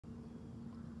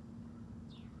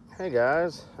Hey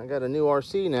guys, I got a new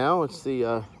RC now. It's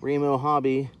the Remo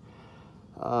Hobby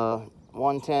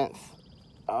 1/10.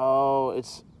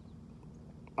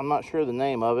 I'm not sure the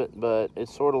name of it, but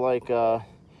it's sort of like a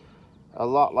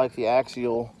lot like the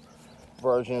Axial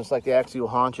version. It's like the Axial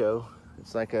Honcho.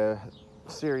 It's like a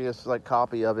serious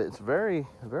copy of it. It's very,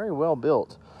 very well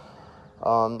built.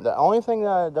 The only thing that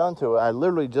I had done to it, I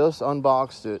literally just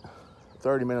unboxed it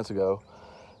 30 minutes ago.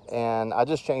 And I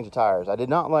just changed the tires. I did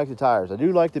not like the tires. I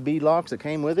do like the bead locks that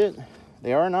came with it.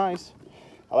 They are nice.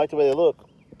 I like the way they look.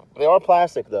 They are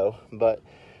plastic though, but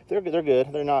they're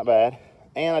good. They're not bad.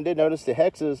 And I did notice the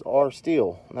hexes are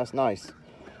steel, and that's nice.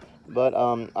 But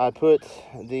I put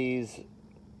these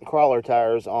crawler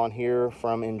tires on here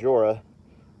from Endura.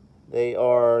 They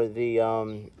are the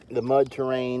mud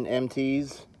terrain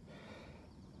MTs.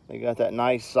 They got that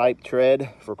nice sipe tread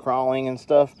for crawling and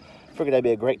stuff. Figured that'd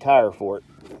be a great tire for it.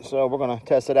 So we're gonna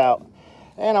test it out.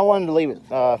 And I wanted to leave it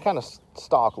kind of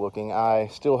stock looking. I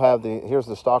still have here's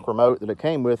the stock remote that it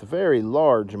came with, a very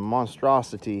large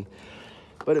monstrosity.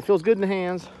 But it feels good in the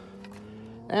hands.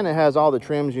 And it has all the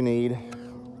trims you need.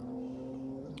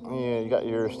 Yeah, you got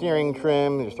your steering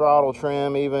trim, your throttle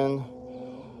trim even.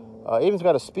 Even's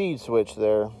got a speed switch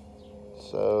there.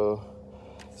 So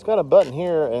it's got a button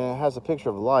here and it has a picture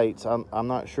of lights. I'm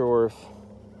not sure if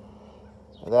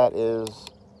that is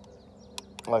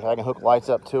like I can hook lights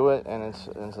up to it and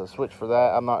it's a switch for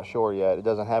that. I'm not sure yet. It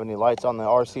doesn't have any lights on the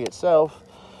RC itself.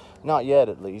 Not yet,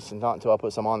 at least, and not until I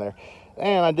put some on there.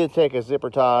 And I did take a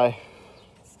zipper tie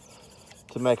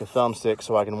to make a thumbstick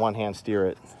so I can one-hand steer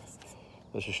it.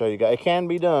 Just to show you guys, it can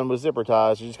be done with zipper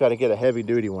ties. You just got to get a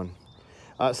heavy-duty one.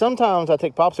 Sometimes I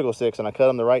take popsicle sticks and I cut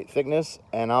them the right thickness,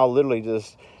 and I'll literally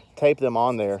just tape them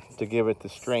on there to give it the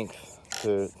strength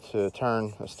to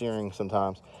turn a steering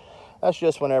sometimes. That's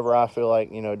just whenever I feel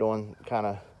like, you know, doing kind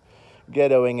of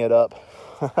ghettoing it up.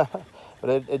 But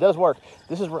it does work.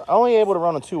 This is only able to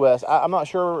run on 2S. I'm not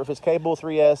sure if it's capable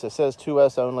 3S. It says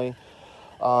 2S only.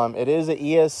 It is an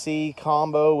ESC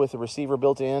combo with a receiver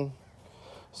built in.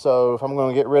 So if I'm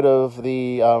going to get rid of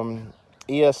the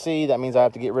ESC, that means I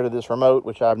have to get rid of this remote,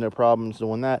 which I have no problems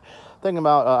doing that. Thinking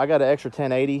about, I got an extra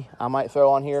 1080 I might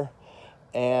throw on here.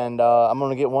 And I'm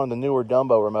going to get one of the newer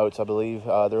Dumbo remotes, I believe.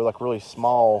 They're like really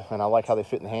small, and I like how they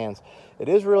fit in the hands. It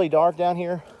is really dark down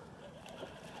here.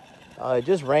 It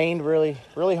just rained really,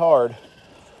 really hard.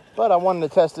 But I wanted to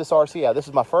test this RC out. This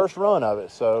is my first run of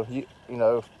it. So, you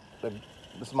know, this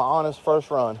is my honest first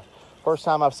run. First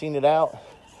time I've seen it out.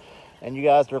 And you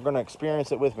guys are going to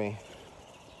experience it with me.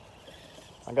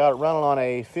 I got it running on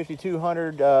a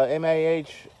 5200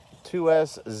 MAH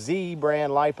 2S Z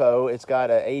brand LiPo. It's got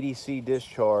an 80C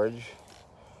discharge,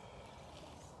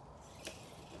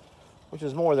 which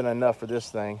is more than enough for this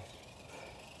thing.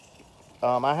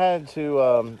 I had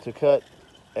to cut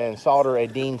and solder a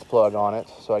Dean's plug on it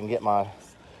so I can get my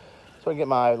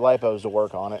LiPos to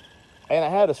work on it. And I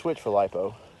had a switch for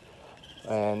LiPo,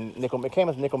 and it came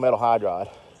with nickel metal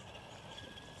hydride,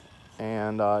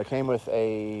 and it came with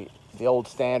the old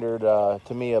standard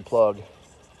Tamiya plug.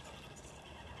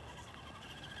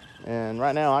 And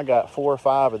right now I got 4 or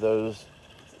 5 of those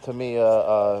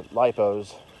Tamiya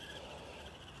LiPos.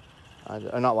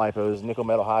 Not LiPos, nickel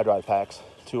metal hydride packs,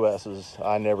 2S's.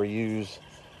 I never use.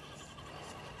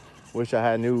 Wish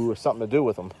I knew something to do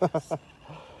with them.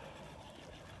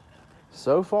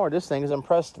 So far, this thing has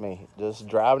impressed me. Just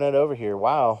driving it over here,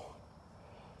 wow.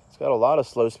 It's got a lot of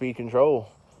slow speed control.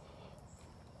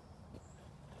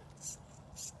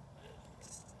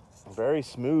 Very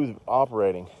smooth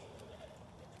operating.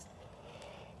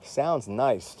 Sounds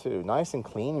nice too. Nice and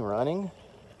clean running.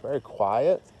 Very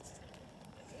quiet.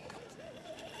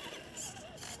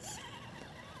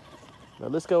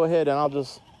 But let's go ahead and I'll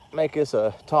just make this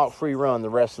a talk-free run the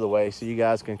rest of the way so you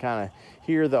guys can kind of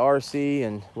hear the RC,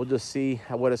 and we'll just see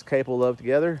what it's capable of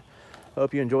together.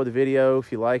 Hope you enjoyed the video. If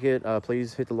you like it,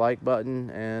 please hit the like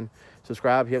button and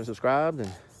subscribe if you haven't subscribed.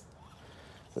 And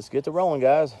let's get to rolling,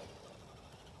 guys.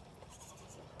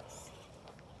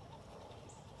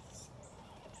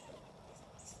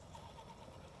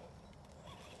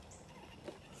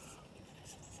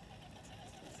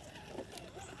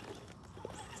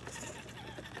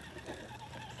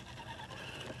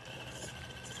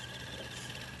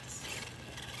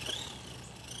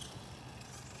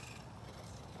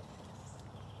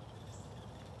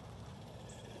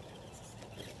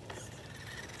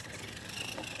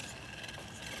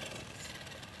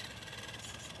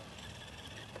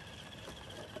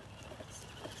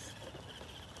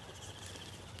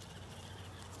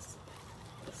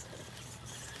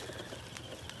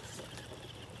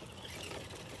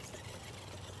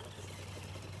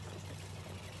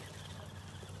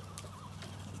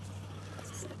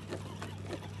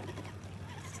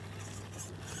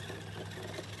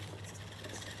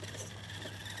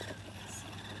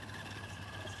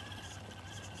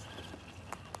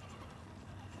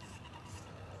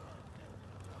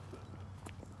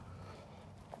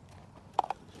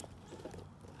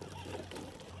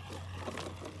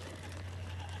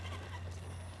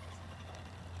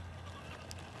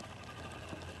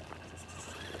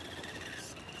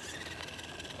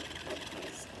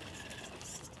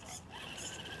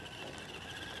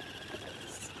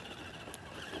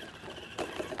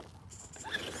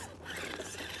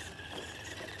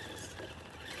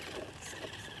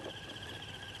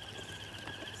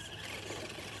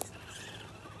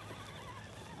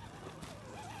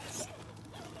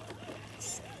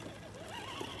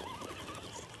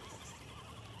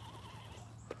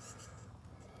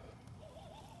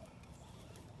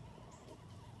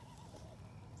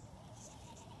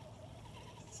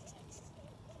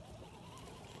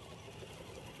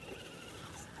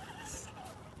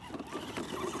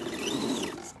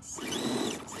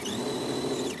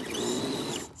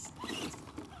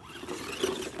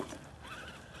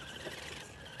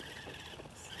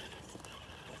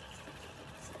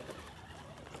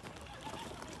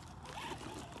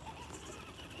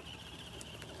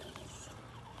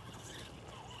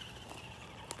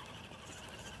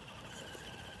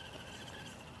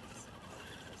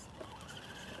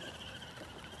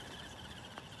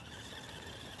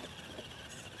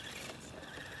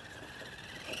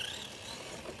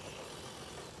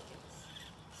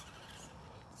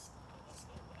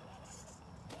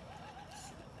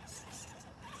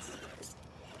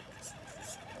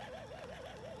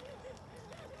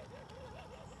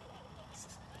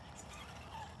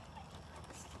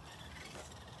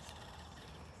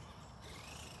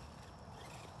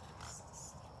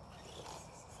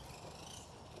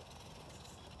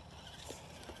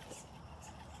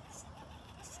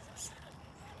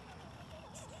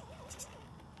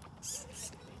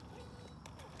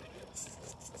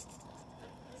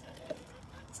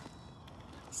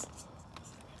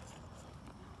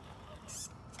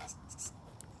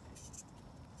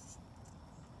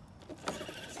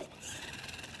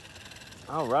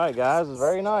 All right, guys, it's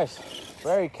very nice,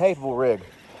 very capable rig.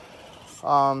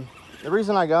 The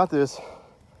reason I got this,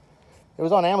 it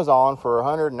was on Amazon for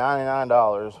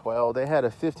 $199. Well, they had a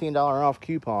 $15 off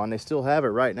coupon. They still have it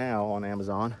right now on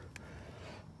Amazon.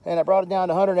 And I brought it down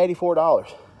to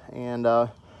 $184. And I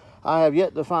have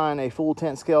yet to find a full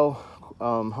tent scale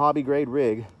hobby grade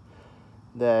rig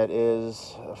that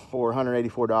is for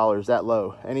 $184 that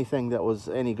low. Anything that was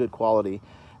any good quality.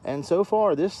 And so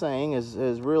far, this thing has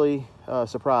really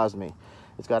surprised me.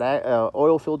 It's got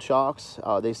oil-filled shocks.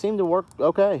 They seem to work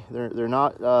okay. They're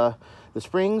not, the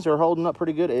springs are holding up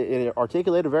pretty good. It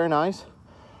articulated very nice.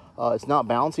 It's not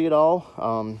bouncy at all.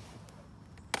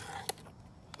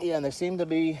 Yeah, and they seem to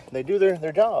be, they do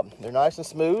their job. They're nice and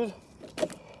smooth.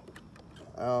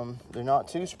 They're not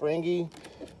too springy.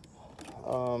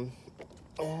 And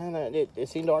it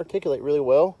seemed to articulate really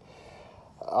well.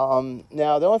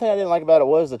 Now, the only thing I didn't like about it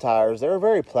was the tires. They were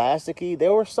very plasticky. They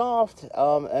were soft,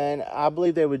 and I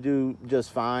believe they would do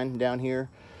just fine down here.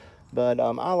 But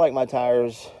I like my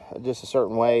tires just a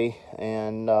certain way,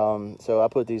 and so I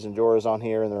put these Enduras on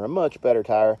here, and they're a much better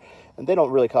tire. And they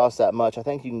don't really cost that much. I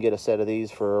think you can get a set of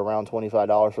these for around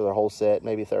 $25 for their whole set,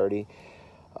 maybe $30.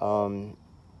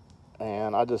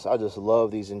 And I just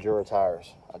love these Endura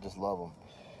tires. I just love them.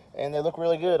 And they look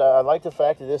really good. I like the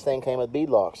fact that this thing came with bead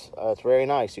locks. It's very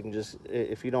nice. You can just,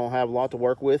 if you don't have a lot to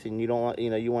work with and you don't,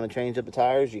 you want to change up the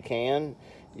tires, you can.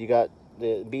 You got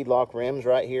the bead lock rims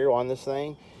right here on this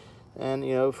thing. And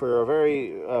for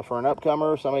for an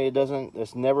upcomer, somebody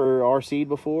that's never RC'd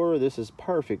before, this is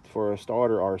perfect for a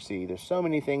starter RC. There's so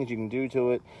many things you can do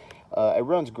to it. It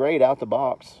runs great out the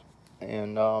box.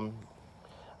 And the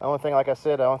only thing, like I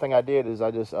said, the only thing I did is I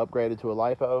just upgraded to a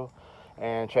lipo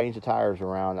and change the tires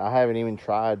around. I haven't even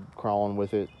tried crawling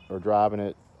with it or driving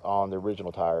it on the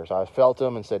original tires. I felt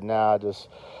them and said, nah,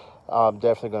 I'm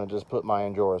definitely going to just put my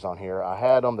Enduras on here. I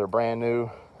had them, they're brand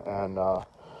new, and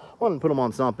wanted to put them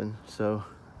on something, so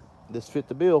this fit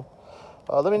the bill.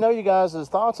 Let me know you guys'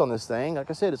 thoughts on this thing. Like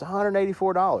I said, it's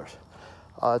 $184.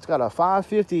 It's got a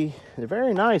 550, a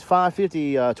very nice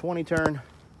 550 20-turn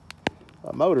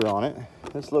motor on it.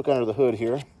 Let's look under the hood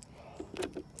here.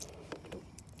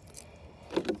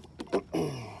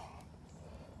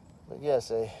 But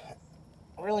yes, a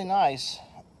really nice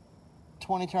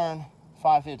 20-turn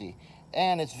 550,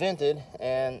 and it's vented,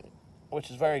 and which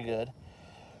is very good.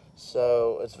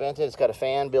 So it's vented. It's got a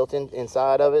fan built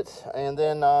inside of it, and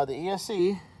then the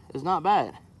ESC is not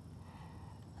bad.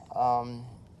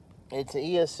 It's an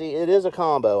ESC. It is a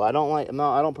combo. I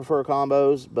don't prefer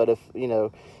combos, but if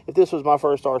this was my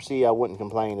first RC, I wouldn't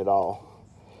complain at all.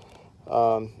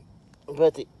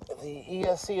 But the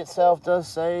ESC itself does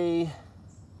say,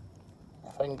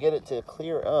 if I can get it to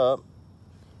clear up,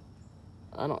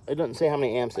 it doesn't say how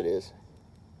many amps it is.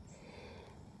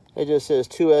 It just says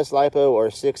 2S lipo or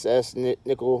 6S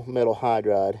nickel metal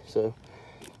hydride. So,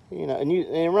 and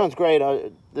it runs great.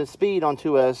 The speed on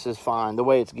 2S is fine. The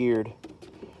way it's geared,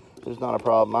 there's not a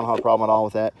problem. I don't have a problem at all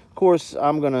with that. Of course,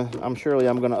 I'm surely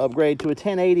gonna upgrade to a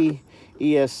 1080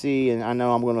 ESC, and I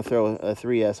know I'm gonna throw a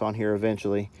 3S on here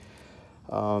eventually.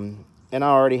 And I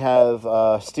already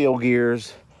have steel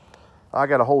gears. I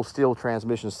got a whole steel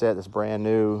transmission set that's brand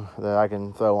new that I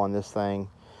can throw on this thing.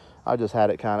 I just had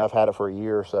it I've had it for a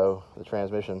year or so, the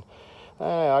transmission.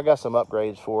 I got some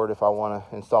upgrades for it if I want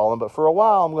to install them, but for a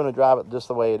while I'm going to drive it just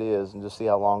the way it is and just see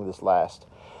how long this lasts.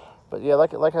 But yeah,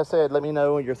 like I said, let me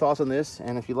know your thoughts on this,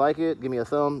 and if you like it, give me a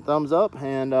thumbs up.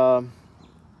 And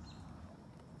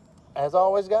as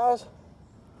always, guys,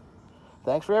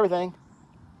 thanks for everything.